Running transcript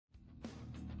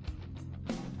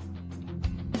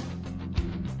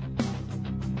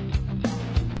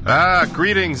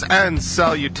Greetings and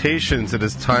salutations. It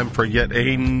is time for yet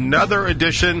another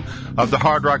edition of the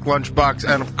Hard Rock Lunchbox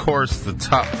and, of course, the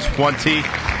Top 20.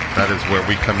 That is where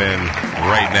we come in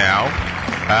right now.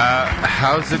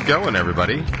 How's it going,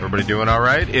 everybody? Everybody doing all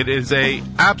right? It is a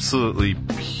absolutely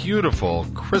beautiful,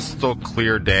 crystal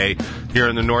clear day here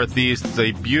in the Northeast. It's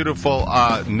a beautiful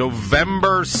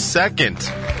November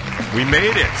 2nd. We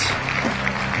made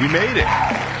it. We made it.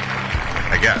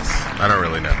 I guess. I don't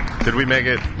really know. Did we make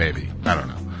it? Maybe. I don't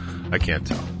know. I can't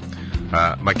tell.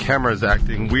 My camera is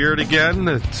acting weird again.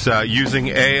 It's using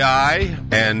AI,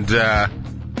 and I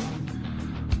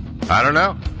don't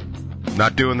know.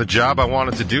 Not doing the job I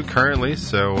wanted to do currently,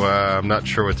 so I'm not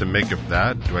sure what to make of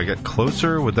that. Do I get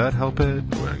closer? Would that help it?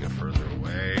 Would I get further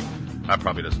away? That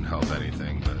probably doesn't help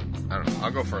anything, but I don't know.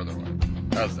 I'll go further away.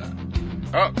 How's that?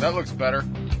 Oh, that looks better.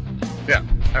 Yeah.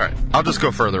 All right. I'll just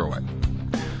go further away.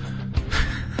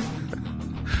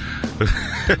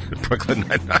 Brooklyn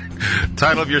Nine-Nine.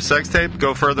 Title of your sex tape,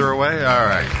 Go Further Away? All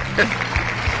right.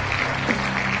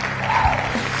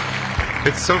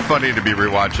 It's so funny to be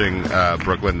rewatching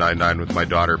Brooklyn Nine-Nine with my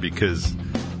daughter because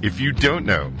if you don't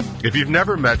know, if you've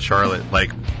never met Charlotte,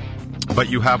 but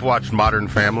you have watched Modern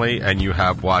Family and you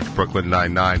have watched Brooklyn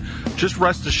Nine-Nine, just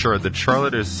rest assured that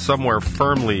Charlotte is somewhere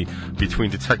firmly between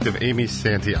Detective Amy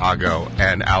Santiago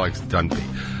and Alex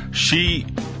Dunphy. She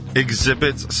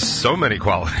exhibits so many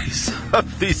qualities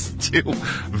of these two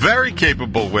very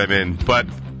capable women, but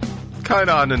kind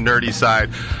of on the nerdy side.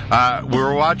 We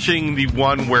were watching the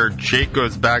one where Jake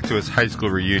goes back to his high school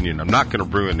reunion. I'm not going to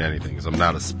ruin anything because I'm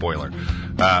not a spoiler,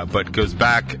 but goes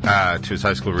back to his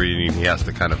high school reunion. He has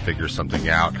to kind of figure something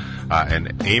out,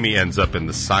 and Amy ends up in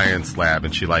the science lab,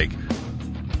 and she's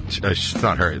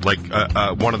not her.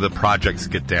 One of the projects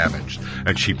get damaged,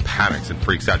 and she panics and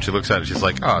freaks out. She looks at it, she's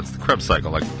like, "Oh, it's the Krebs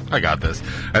cycle. Like, I got this."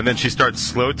 And then she starts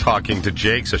slow talking to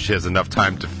Jake, so she has enough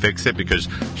time to fix it because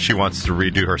she wants to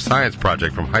redo her science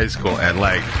project from high school. And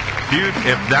dude,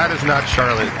 if that is not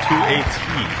Charlotte to a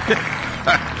T,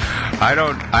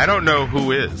 I don't know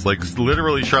who is.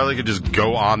 Literally, Charlotte could just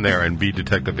go on there and be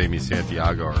Detective Amy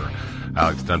Santiago or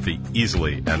Alex Dunphy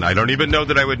easily, and I don't even know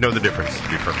that I would know the difference, to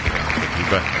be perfectly honest with you,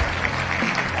 but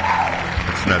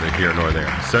it's neither here nor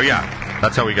there. So yeah,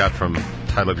 that's how we got from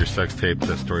Title of Your Sex Tape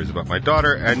to Stories About My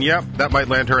Daughter, and yep, that might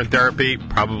land her in therapy,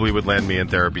 probably would land me in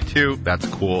therapy too. That's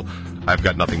cool. I've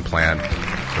got nothing planned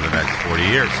for the next 40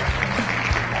 years.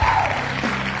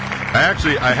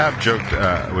 I have joked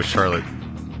with Charlotte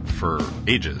for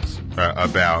ages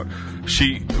about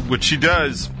what she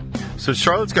does. So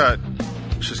Charlotte's got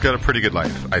a pretty good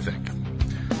life, I think.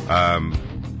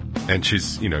 And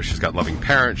she's got loving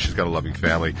parents, she's got a loving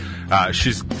family.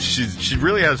 She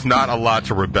really has not a lot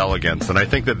to rebel against, and I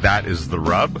think that is the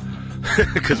rub.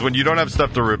 Because when you don't have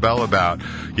stuff to rebel about,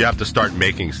 you have to start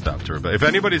making stuff to rebel. If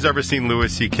anybody's ever seen Louis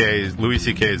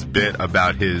C.K.'s bit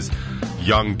about his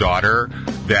young daughter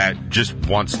that just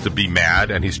wants to be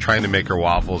mad, and he's trying to make her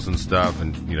waffles and stuff,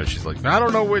 and she's like, I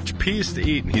don't know which piece to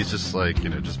eat, and he's just like,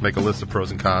 just make a list of pros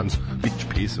and cons of each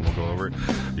piece and we'll go over it.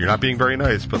 You're not being very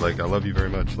nice, but I love you very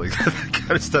much, that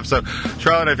kind of stuff. So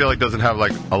Charlotte, I feel like, doesn't have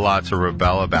a lot to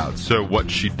rebel about. So what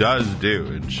she does do,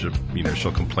 and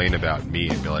she'll complain about me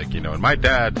and be like, and my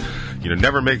dad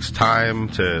never makes time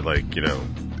to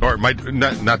or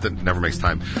not that never makes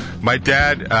time, my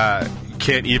dad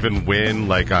can't even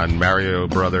win on Mario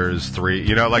Brothers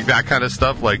 3, that kind of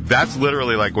stuff. That's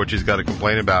literally what she's got to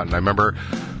complain about. And I remember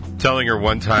telling her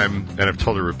one time, and I've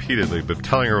told her repeatedly, but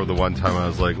telling her the one time I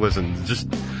was like, listen,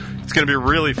 it's going to be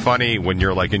really funny when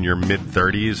you're in your mid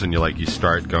 30s and you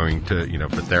start going to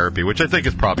for therapy, which I think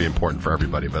is probably important for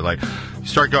everybody, but you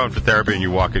start going for therapy and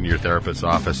you walk into your therapist's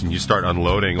office and you start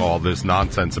unloading all this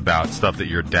nonsense about stuff that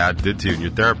your dad did to you, and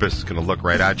your therapist is going to look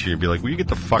right at you and be like, will you get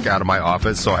the fuck out of my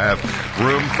office so I have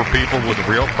room for people with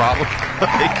a real problem?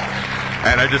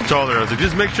 And I just told her, I was like,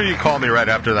 just make sure you call me right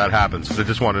after that happens, because I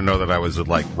just want to know that I was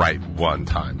right one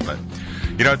time. But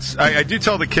I do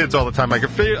tell the kids all the time, I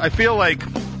feel like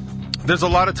there's a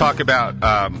lot of talk about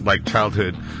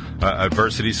childhood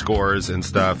adversity scores and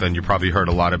stuff, and you probably heard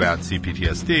a lot about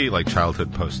CPTSD,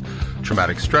 childhood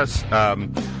post-traumatic stress.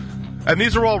 And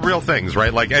these are all real things,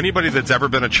 right? Anybody that's ever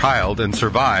been a child and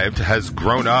survived has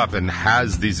grown up and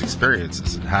has these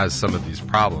experiences and has some of these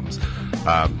problems.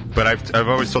 But I've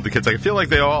always told the kids, I feel like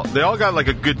they all got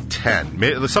a good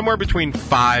 10, somewhere between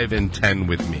 5 and 10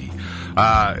 with me.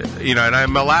 And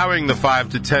I'm allowing the 5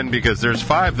 to 10 because there's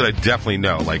 5 that I definitely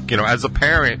know. As a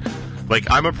parent,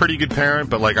 I'm a pretty good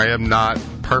parent, but I am not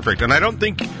perfect. And I don't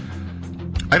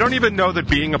even know that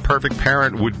being a perfect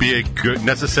parent would be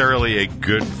necessarily a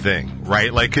good thing,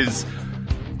 right? Because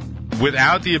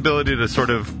without the ability to sort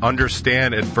of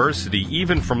understand adversity,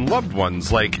 even from loved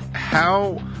ones, like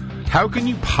how can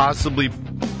you possibly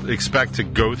expect to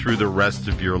go through the rest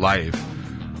of your life,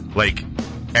 like,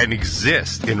 and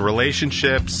exist in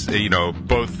relationships,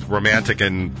 both romantic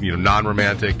and,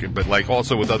 non-romantic, but like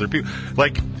also with other people.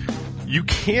 Like, you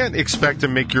can't expect to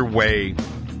make your way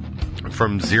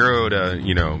from 0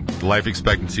 to, life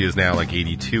expectancy is now like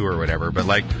 82 or whatever, but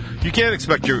like, you can't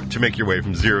expect to make your way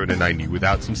from 0 to 90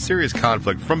 without some serious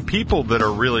conflict from people that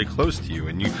are really close to you,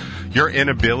 and your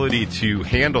inability to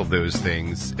handle those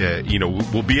things,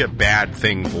 will be a bad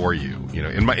thing for you,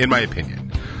 in my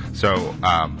opinion. So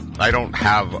I don't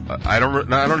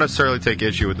necessarily take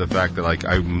issue with the fact that like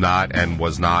I'm not and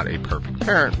was not a perfect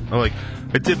parent. Like,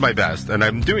 I did my best, and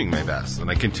I'm doing my best,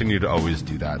 and I continue to always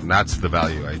do that, and that's the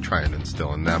value I try and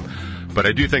instill in them. But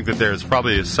I do think that there's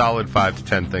probably a solid 5 to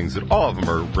 10 things that all of them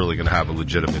are really going to have a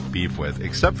legitimate beef with,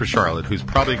 except for Charlotte, who's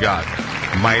probably got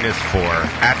 -4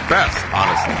 at best,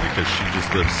 honestly, because she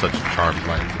just lives such a charmed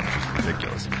life. It's just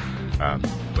ridiculous. I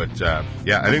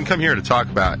didn't come here to talk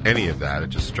about any of that. It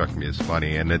just struck me as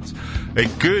funny, and it's a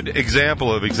good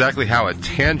example of exactly how a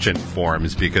tangent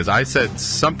forms, because I said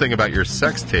something about your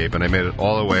sex tape, and I made it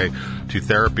all the way to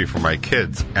therapy for my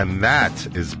kids, and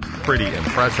that is pretty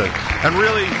impressive. And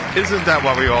really, isn't that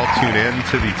why we all tune in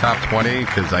to the Top 20?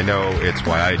 Because I know it's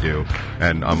why I do,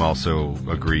 and I'm also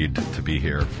agreed to be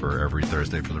here for every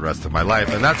Thursday for the rest of my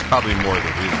life, and that's probably more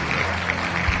the reason.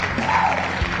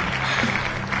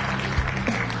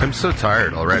 I'm so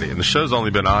tired already, and the show's only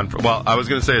been on I was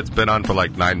going to say it's been on for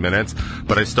like 9 minutes,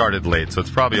 but I started late, so it's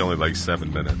probably only like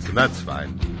 7 minutes, and that's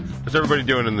fine. What's everybody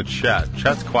doing in the chat?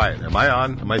 Chat's quiet. Am I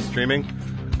on? Am I streaming?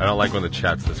 I don't like when the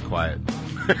chat's this quiet.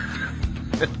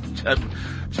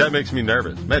 Chat makes me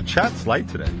nervous. Man, chat's light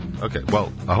today. Okay,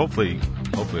 well, hopefully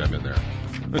I'm in there.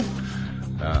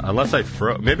 Unless I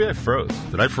froze. Maybe I froze.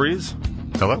 Did I freeze?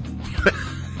 Hello?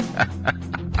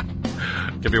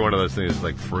 Could be one of those things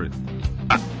like free.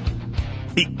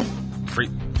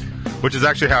 Which is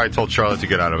actually how I told Charlotte to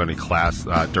get out of any class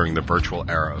during the virtual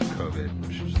era of COVID.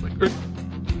 She's just like,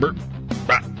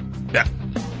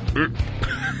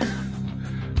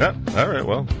 yeah, all right,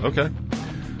 well, okay.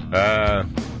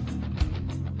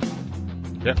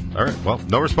 All right, well,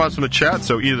 no response from the chat,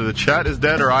 so either the chat is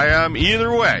dead or I am.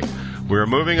 Either way, we're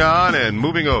moving on and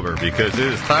moving over, because it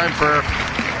is time for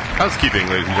housekeeping,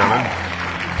 ladies and gentlemen.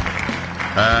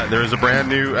 There is a brand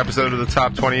new episode of the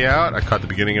Top 20 out. I caught the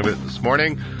beginning of it this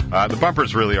morning. The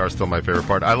bumpers really are still my favorite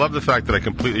part. I love the fact that I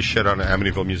completely shit on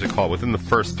Amityville Music Hall within the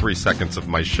first 3 seconds of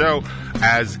my show,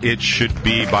 as it should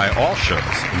be by all shows,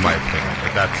 in my opinion.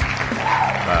 But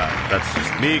that's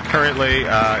just me currently.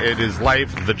 It is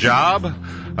life, the job,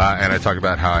 and I talk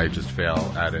about how I just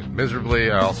fail at it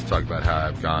miserably. I also talk about how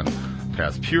I've gone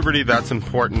past puberty. That's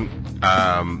important.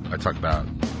 I talk about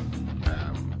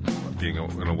being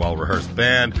in a well-rehearsed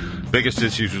band, biggest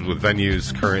issues with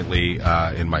venues currently,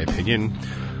 in my opinion.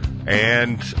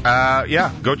 And,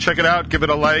 go check it out. Give it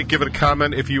a like, give it a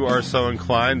comment if you are so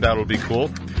inclined. That'll be cool.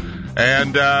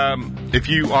 And if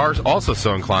you are also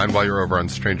so inclined, while you're over on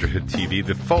Stranger Hit TV,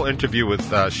 the full interview with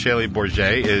Shaylee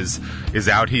Bourget is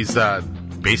out. He's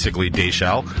basically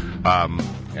Dayshell.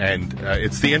 And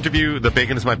it's the interview, the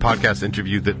Bacon is My Podcast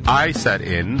interview that I sat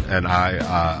in, and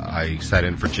I sat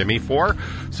in for Jimmy for.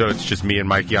 So it's just me and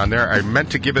Mikey on there. I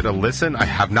meant to give it a listen. I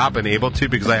have not been able to,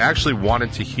 because I actually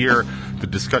wanted to hear the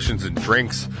Discussions and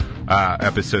Drinks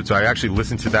episode. So I actually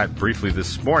listened to that briefly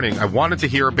this morning. I wanted to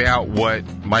hear about what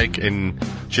Mike and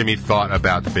Jimmy thought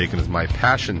about the Bacon is My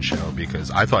Passion show,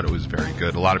 because I thought it was very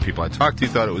good. A lot of people I talked to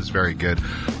thought it was very good,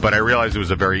 but I realized it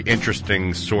was a very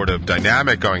interesting sort of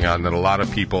dynamic going on that a lot of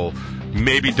people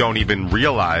maybe don't even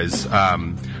realize.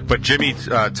 But Jimmy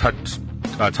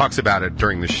talks about it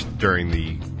during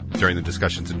the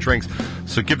Discussions and Drinks.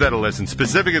 So give that a listen.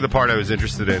 Specifically, the part I was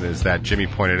interested in is that Jimmy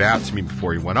pointed out to me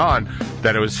before he went on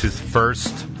that it was his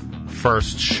first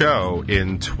show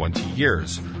in 20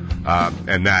 years.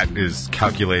 And that is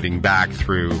calculating back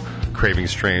through Craving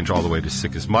Strange all the way to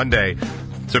Sick as Monday.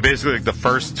 So basically, like, the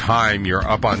first time you're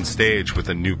up on stage with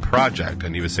a new project.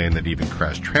 And he was saying that even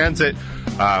Crash Transit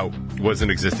was an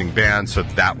existing band, so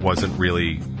that wasn't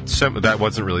really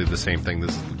the same thing.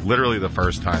 This is literally the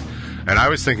first time. And I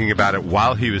was thinking about it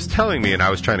while he was telling me, and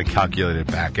I was trying to calculate it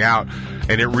back out.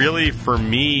 And it really, for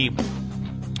me,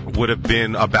 would have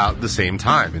been about the same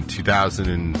time in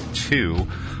 2002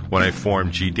 when I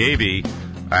formed G Davy.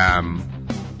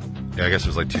 I guess it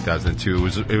was like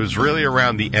 2002. It was really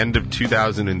around the end of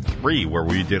 2003 where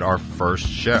we did our first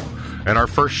show. And our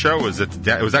first show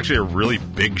it was actually a really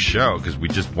big show because we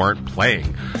just weren't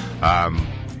playing.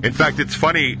 In fact, it's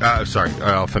funny. Sorry,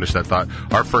 I'll finish that thought.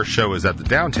 Our first show was at the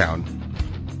Downtown,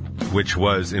 which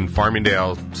was in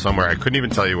Farmingdale somewhere. I couldn't even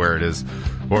tell you where it is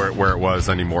or where it was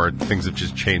anymore. Things have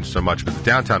just changed so much. But the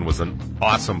Downtown was an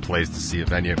awesome place to see a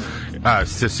venue, to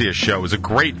see a show. It was a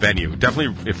great venue.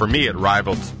 Definitely, for me, it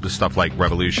rivaled the stuff like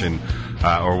Revolution,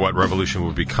 or what Revolution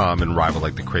would become, and rivaled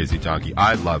like the Crazy Donkey.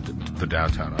 I loved the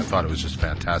Downtown. I thought it was just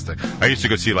fantastic. I used to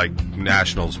go see like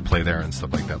Nationals play there and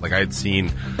stuff like that. Like I had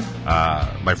seen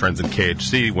my friends in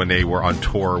KHC when they were on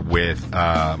tour with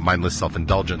Mindless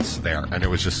Self-Indulgence there, and it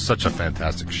was just such a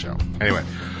fantastic show. Anyway,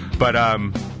 but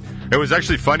it was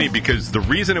actually funny because the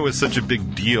reason it was such a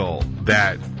big deal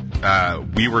that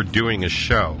we were doing a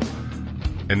show,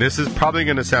 and this is probably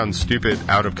going to sound stupid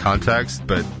out of context,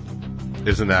 but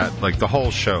isn't that, like, the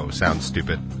whole show sounds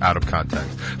stupid out of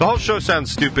context. The whole show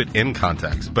sounds stupid in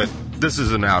context, but this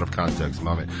is an out of context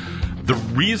moment. The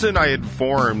reason I had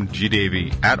formed G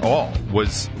Davy at all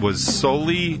was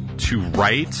solely to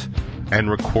write and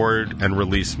record and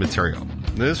release material.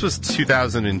 This was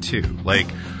 2002. Like,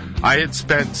 I had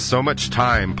spent so much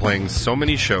time playing so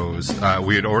many shows.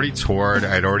 We had already toured.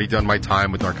 I had already done my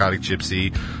time with Narcotic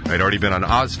Gypsy. I had already been on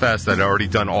Ozfest. I had already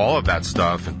done all of that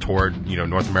stuff and toured,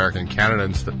 North America and Canada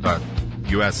and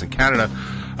U.S. and Canada.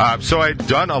 So I'd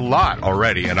done a lot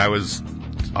already, and I was,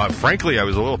 frankly, I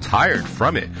was a little tired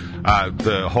from it.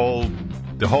 The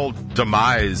whole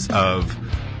demise of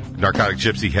Narcotic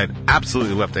Gypsy had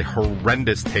absolutely left a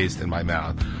horrendous taste in my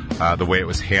mouth. The way it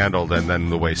was handled, and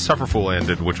then the way Sufferfool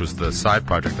ended, which was the side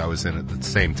project I was in at the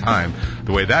same time,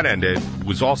 the way that ended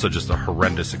was also just a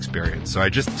horrendous experience. So I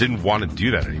just didn't want to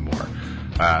do that anymore.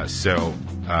 So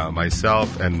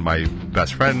myself and my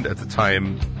best friend at the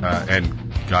time, and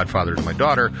godfather to my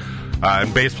daughter,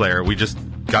 and bass player, we just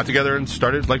got together and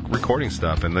started like recording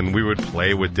stuff, and then we would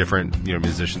play with different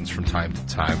musicians from time to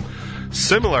time.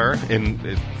 Similar,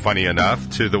 funny enough,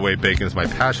 to the way Bacon Is My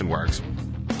Passion works.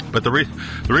 But the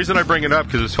reason I bring it up,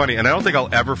 because it's funny, and I don't think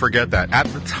I'll ever forget that, at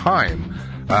the time,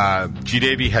 G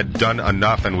Davy had done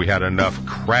enough, and we had enough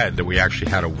cred that we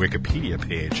actually had a Wikipedia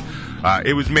page.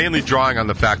 It was mainly drawing on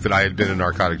the fact that I had been a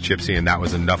Narcotic Gypsy, and that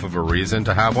was enough of a reason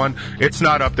to have one. It's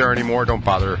not up there anymore. Don't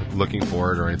bother looking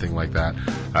for it or anything like that,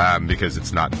 because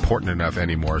it's not important enough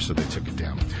anymore, so they took it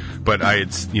down. But I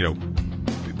had,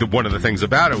 one of the things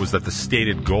about it was that the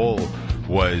stated goal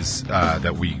was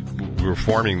that we were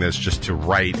forming this just to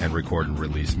write and record and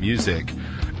release music.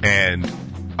 And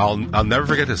I'll never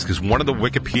forget this, because one of the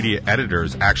Wikipedia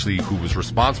editors, actually, who was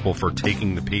responsible for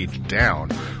taking the page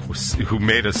down, who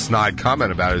made a snide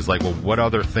comment about it, is like, well, what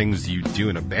other things do you do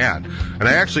in a band? And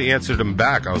I actually answered him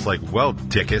back. I was like, well,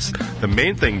 dickus, the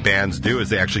main thing bands do is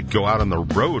they actually go out on the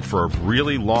road for a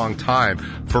really long time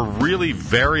for really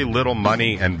very little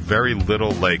money and very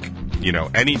little,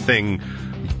 anything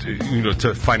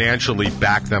to financially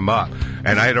back them up.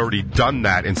 And I had already done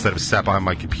that instead of sat behind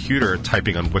my computer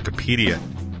typing on Wikipedia,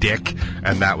 dick.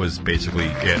 And that was basically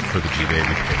it for the G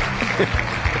Davy page.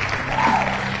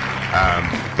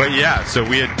 But yeah, so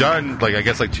we had done,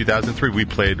 2003, we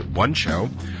played one show,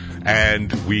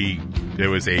 and it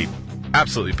was a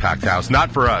absolutely packed house.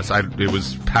 Not for us. It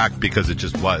was packed because it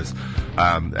just was.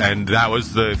 And that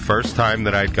was the first time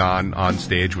that I'd gone on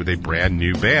stage with a brand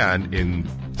new band in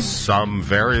some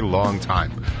very long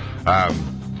time.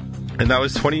 And that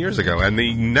was 20 years ago. And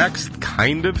the next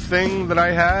kind of thing that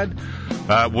I had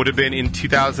would have been in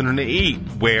 2008,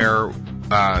 where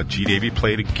G Davy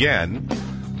played again,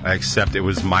 except it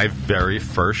was my very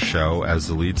first show as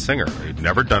the lead singer. I'd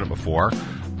never done it before.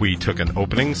 We took an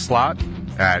opening slot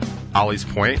at Ollie's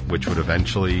Point, which would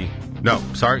eventually...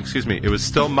 It was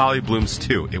still Molly Bloom's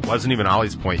 2. It wasn't even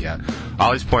Ollie's Point yet.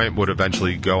 Ollie's Point would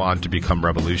eventually go on to become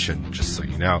Revolution, just so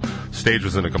you know. The stage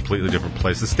was in a completely different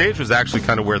place. The stage was actually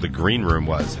kind of where the green room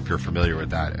was, if you're familiar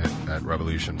with that, at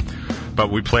Revolution.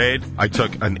 But we played. I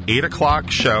took an 8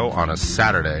 o'clock show on a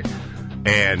Saturday,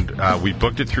 and we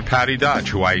booked it through Patty Dodge,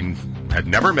 who I had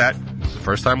never met. It was the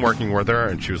first time working with her,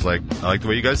 and she was like, I like the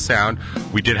way you guys sound.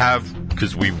 We did have,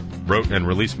 because we wrote and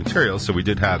released material, so we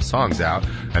did have songs out,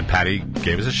 and Patty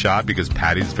gave us a shot, because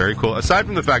Patty's very cool. Aside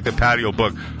from the fact that Patty will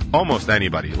book almost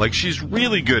anybody. Like, she's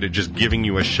really good at just giving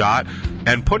you a shot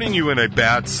and putting you in a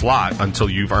bad slot until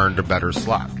you've earned a better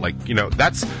slot. Like,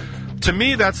 that's... To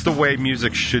me, that's the way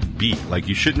music should be. Like,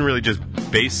 you shouldn't really just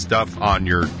base stuff on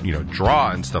your, draw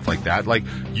and stuff like that. Like,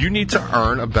 you need to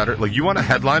earn a better... Like, you want to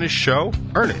headline a show?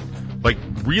 Earn it. Like,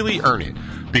 really earn it.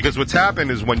 Because what's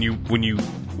happened is when you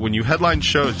headline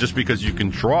shows just because you can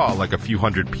draw like a few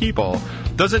hundred people,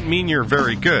 doesn't mean you're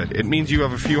very good. It means you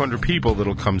have a few hundred people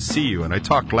that'll come see you. And I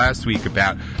talked last week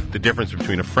about the difference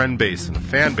between a friend base and a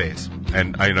fan base.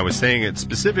 And I was saying it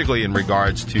specifically in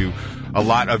regards to a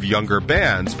lot of younger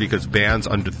bands, because bands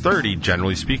under 30,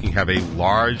 generally speaking, have a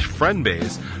large friend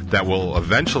base that will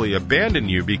eventually abandon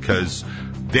you because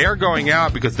they're going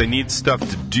out because they need stuff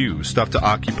to do, stuff to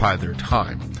occupy their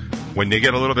time. When they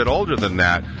get a little bit older than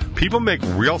that, people make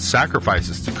real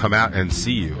sacrifices to come out and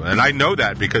see you. And I know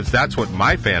that because that's what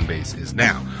my fan base is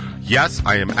now. Yes,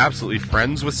 I am absolutely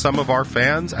friends with some of our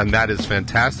fans, and that is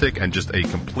fantastic and just a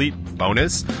complete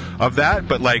bonus of that.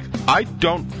 But, I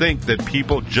don't think that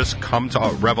people just come to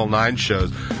Revel 9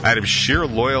 shows out of sheer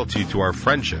loyalty to our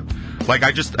friendship.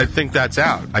 I think that's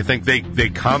out. I think they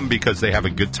come because they have a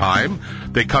good time.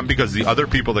 They come because the other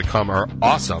people that come are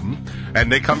awesome.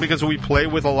 And they come because we play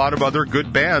with a lot of other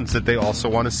good bands that they also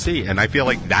want to see. And I feel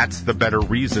like that's the better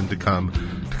reason to come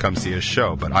see a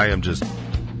show. But I am just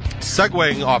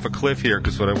segueing off a cliff here,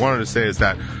 because what I wanted to say is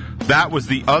that was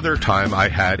the other time I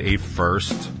had a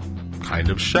first kind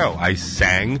of show. I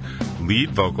sang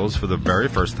lead vocals for the very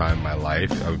first time in my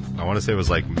life. I want to say it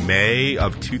was May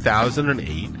of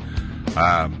 2008.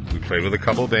 We played with a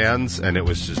couple bands, and it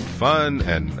was just fun,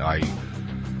 and I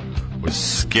was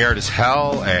scared as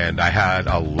hell, and I had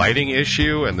a lighting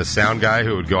issue, and the sound guy,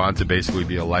 who would go on to basically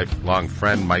be a lifelong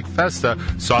friend, Mike Festa,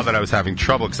 saw that I was having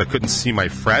trouble because I couldn't see my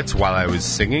frets while I was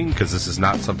singing, because this is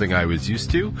not something I was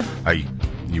used to.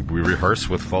 We rehearsed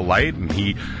with full light, and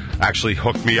he actually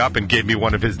hooked me up and gave me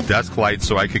one of his desk lights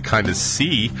so I could kind of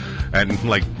see, and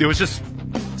it was just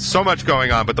so much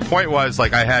going on. But the point was,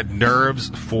 I had nerves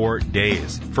for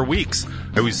days, for weeks.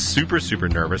 I was super, super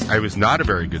nervous. I was not a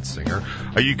very good singer.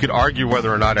 You could argue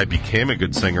whether or not I became a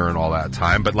good singer in all that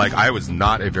time, but I was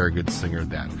not a very good singer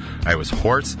then. I was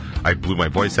hoarse. I blew my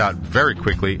voice out very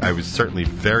quickly. I was certainly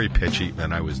very pitchy,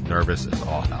 and I was nervous as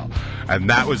all hell. And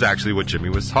that was actually what Jimmy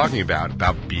was talking about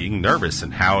being nervous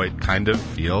and how it kind of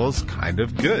feels kind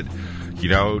of good.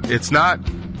 It's not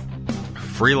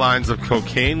free lines of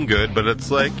cocaine good, but it's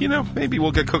maybe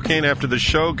we'll get cocaine after the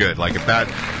show good. If that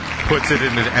puts it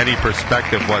into any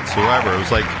perspective whatsoever, it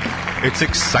was it's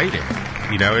exciting.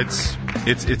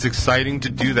 It's exciting to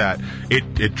do that.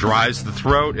 It dries the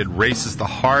throat, it races the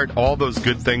heart, all those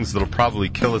good things that'll probably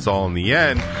kill us all in the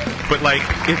end. But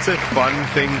it's a fun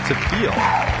thing to feel.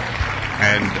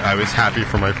 And I was happy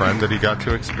for my friend that he got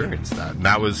to experience that. And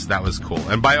that was cool.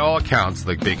 And by all accounts,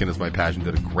 Bacon Is My Passion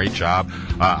did a great job.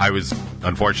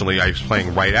 Unfortunately, I was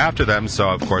playing right after them, so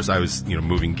of course I was,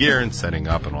 moving gear and setting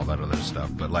up and all that other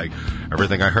stuff. But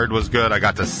everything I heard was good. I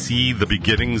got to see the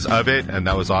beginnings of it, and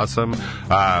that was awesome.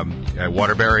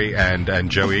 Waterbury and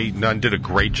Joey Nunn did a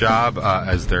great job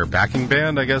as their backing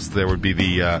band. I guess there would be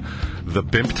the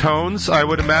Bimp Tones, I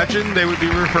would imagine they would be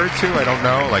referred to. I don't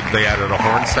know. They added a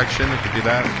horn section if you do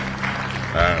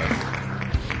that.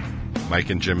 Mike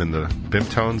and Jim in the Bimp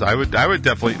Tones. I would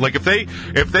definitely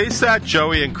if they sat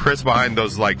Joey and Chris behind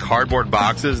those cardboard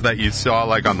boxes that you saw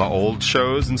on the old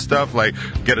shows and stuff.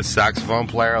 Get a saxophone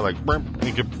player it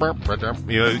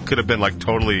could have been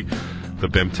totally the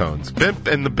Bimp Tones. Bimp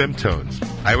and the Bimp Tones.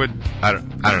 I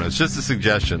don't know. It's just a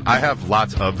suggestion. I have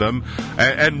lots of them,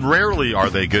 and rarely are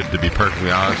they good, to be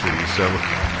perfectly honest with you. So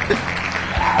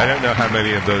I don't know how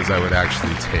many of those I would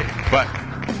actually take. But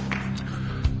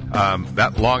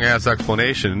that long-ass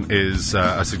explanation is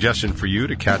a suggestion for you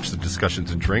to catch the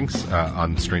Discussions and Drinks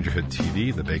on Strangerhood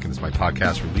TV, the Bacon Is My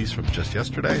Podcast release from just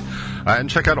yesterday, and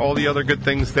check out all the other good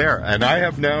things there. And I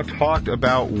have now talked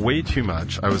about way too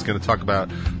much. I was going to talk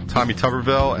about Tommy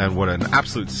Tuberville and what an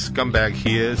absolute scumbag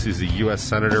he is. He's a U.S.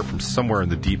 senator from somewhere in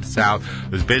the deep south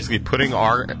who's basically putting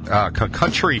our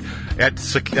country at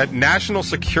national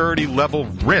security level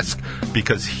risk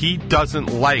because he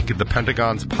doesn't like the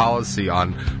Pentagon's policy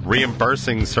on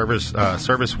reimbursing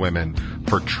service women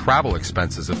for travel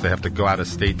expenses if they have to go out of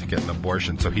state to get an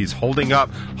abortion. So he's holding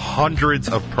up hundreds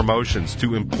of promotions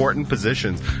to important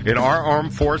positions in our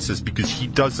armed forces because he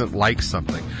doesn't like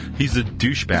something. He's a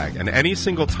douchebag. And any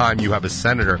single time you have a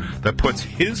senator that puts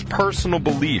his personal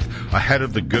belief ahead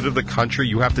of the good of the country,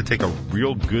 you have to take a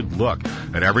real good look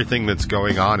at everything that's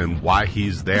going on and why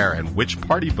he's there and which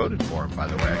party voted for him, by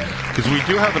the way. Because we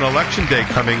do have an election day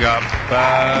coming up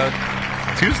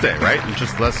Tuesday, right? In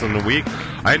just less than a week.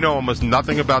 I know almost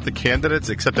nothing about the candidates,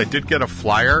 except I did get a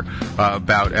flyer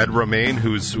about Ed Romaine,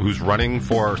 who's running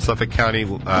for Suffolk County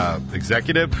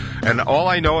executive. And all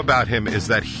I know about him is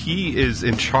that he is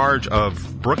in charge of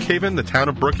Brookhaven, the town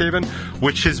of Brookhaven,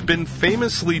 which has been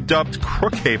famously dubbed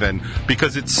Crookhaven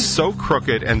because it's so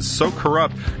crooked and so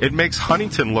corrupt, it makes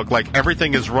Huntington look like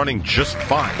everything is running just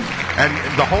fine. And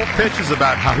the whole pitch is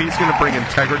about how he's going to bring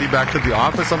integrity back to the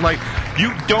office. I'm like,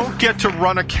 you don't get to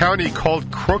run a county called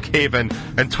Crookhaven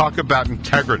and talk about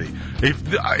integrity.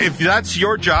 If that's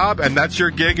your job and that's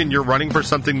your gig and you're running for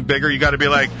something bigger, you got to be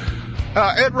like,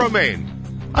 Ed Romaine,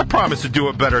 I promise to do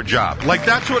a better job. Like,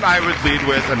 that's what I would lead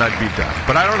with, and I'd be done.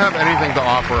 But I don't have anything to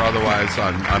offer otherwise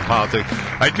on politics.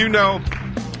 I do know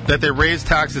that they raised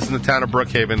taxes in the town of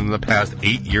Brookhaven in the past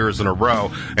 8 years in a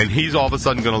row, and he's all of a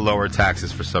sudden going to lower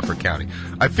taxes for Suffolk County.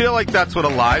 I feel like that's what a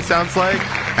lie sounds like,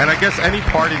 and I guess any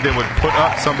party that would put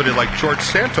up somebody like George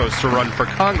Santos to run for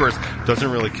Congress doesn't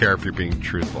really care if you're being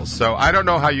truthful. So I don't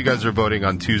know how you guys are voting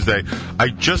on Tuesday. I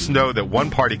just know that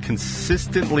one party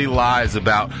consistently lies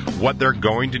about what they're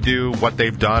going to do, what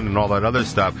they've done, and all that other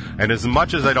stuff. And as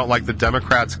much as I don't like the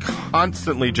Democrats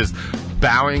constantly just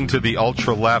bowing to the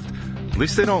ultra-left, at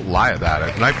least they don't lie about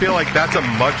it. And I feel like that's a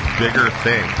much bigger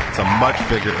thing. It's a much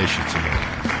bigger issue to me.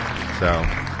 So,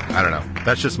 I don't know.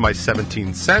 That's just my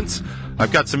 17 cents.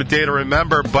 I've got some data to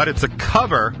remember, but it's a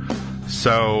cover.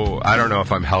 So, I don't know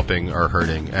if I'm helping or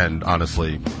hurting. And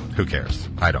honestly, who cares?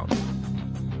 I don't.